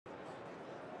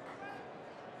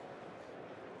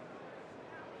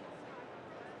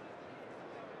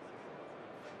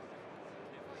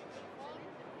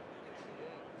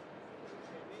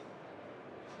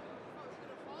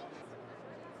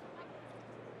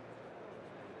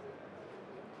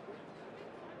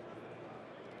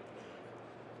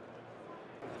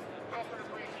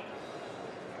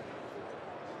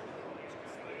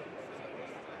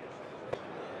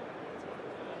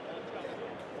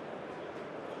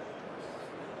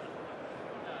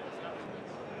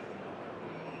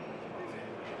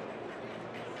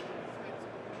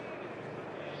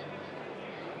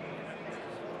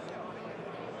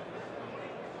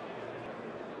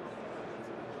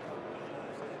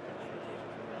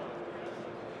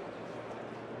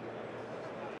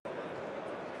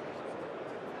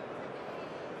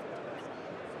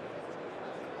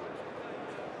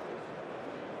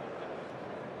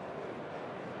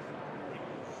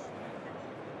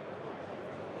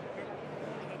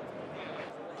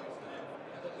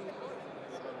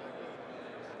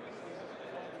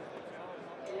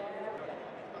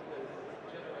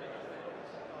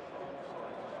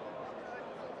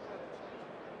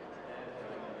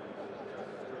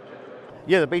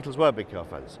Yeah, the Beatles were big car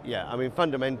fans. Yeah, I mean,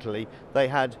 fundamentally, they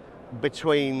had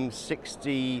between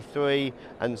 63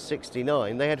 and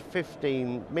 69, they had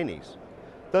 15 Minis.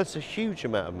 That's a huge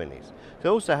amount of Minis. They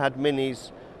also had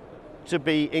Minis to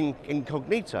be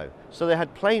incognito. So they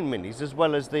had plain Minis as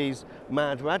well as these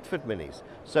mad Radford Minis.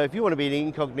 So if you want to be an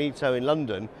incognito in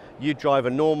London, you drive a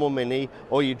normal Mini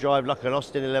or you drive like an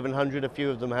Austin 1100, a few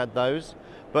of them had those,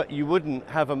 but you wouldn't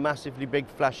have a massively big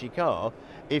flashy car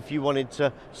if you wanted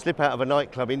to slip out of a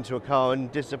nightclub into a car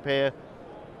and disappear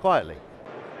quietly.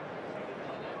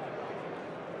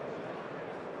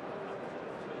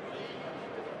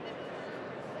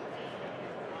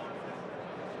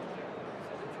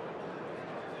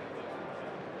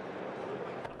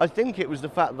 I think it was the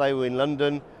fact they were in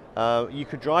London. You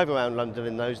could drive around London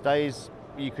in those days.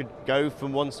 You could go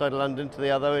from one side of London to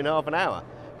the other in half an hour.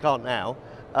 Can't now.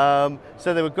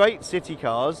 So they were great city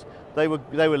cars. They were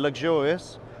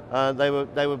luxurious. They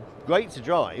were great to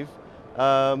drive,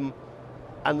 and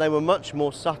they were much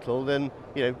more subtle than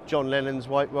John Lennon's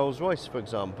white Rolls Royce, for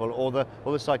example, or the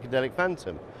psychedelic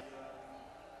Phantom.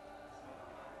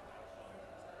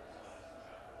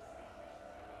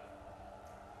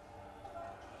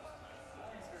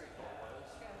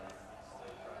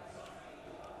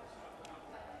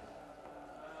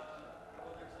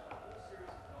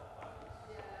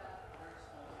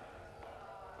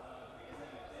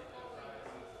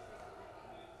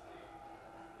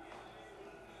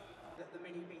 The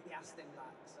Mini beat the Aston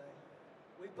back, so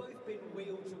we've both been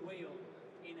wheel to wheel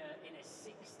in a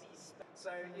 60s.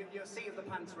 So you'll see of the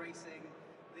pants racing,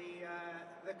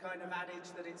 the kind of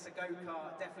adage that it's a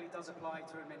go-kart definitely does apply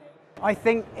to a Mini. I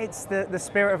think it's the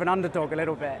spirit of an underdog a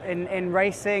little bit. In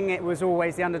racing, it was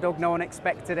always the underdog, no one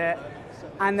expected it.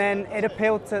 And then it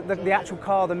appealed to the actual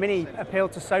car, the Mini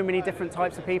appealed to so many different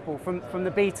types of people, from the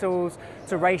Beatles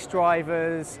to race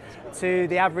drivers to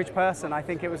the average person. I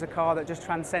think it was a car that just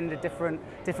transcended different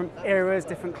eras,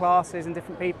 different classes and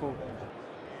different people.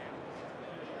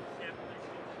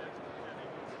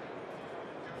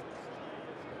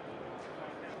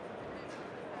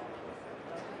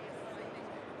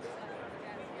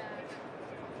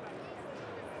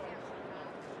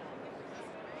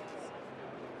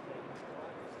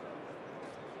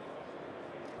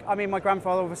 I mean, my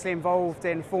grandfather obviously involved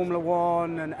in Formula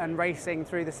One and racing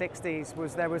through the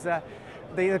 60s. There was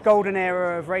the golden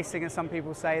era of racing, as some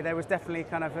people say. There was definitely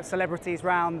kind of celebrities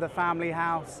round the family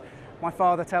house. My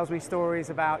father tells me stories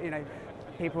about,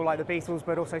 people like the Beatles,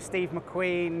 but also Steve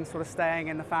McQueen sort of staying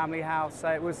in the family house. So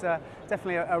it was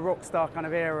definitely a rock star kind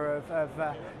of era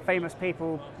of famous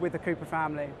people with the Cooper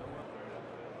family.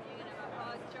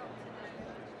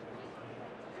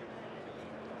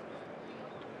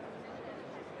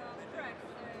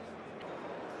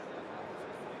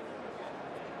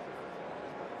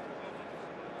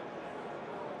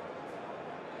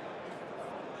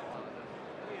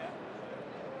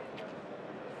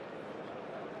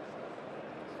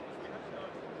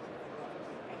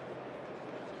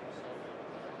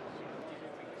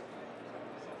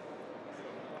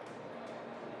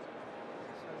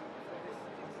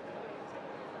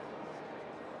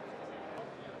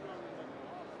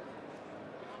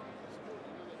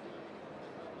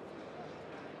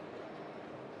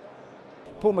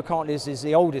 Paul McCartney's is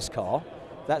the oldest car.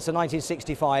 That's a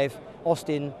 1965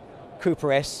 Austin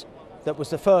Cooper S that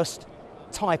was the first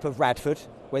type of Radford,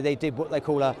 where they did what they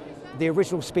call the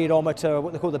original speedometer,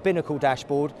 what they call the binnacle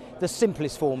dashboard. The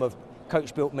simplest form of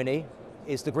coach-built Mini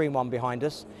is the green one behind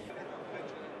us.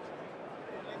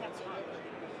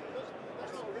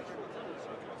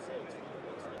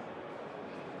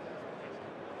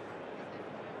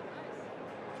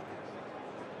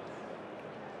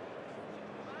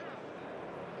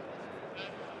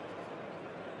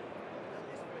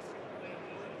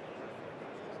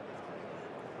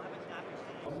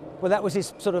 Well, that was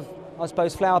his sort of, I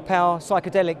suppose, flower power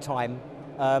psychedelic time.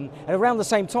 And around the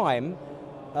same time,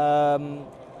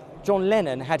 John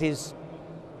Lennon had his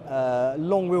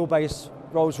long wheelbase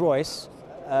Rolls Royce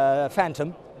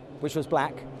Phantom, which was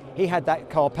black. He had that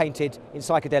car painted in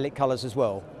psychedelic colours as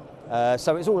well.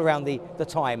 So it's all around the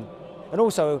time. And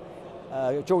also,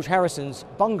 George Harrison's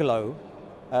bungalow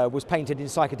was painted in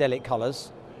psychedelic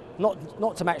colours,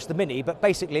 not to match the Mini, but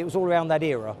basically it was all around that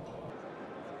era.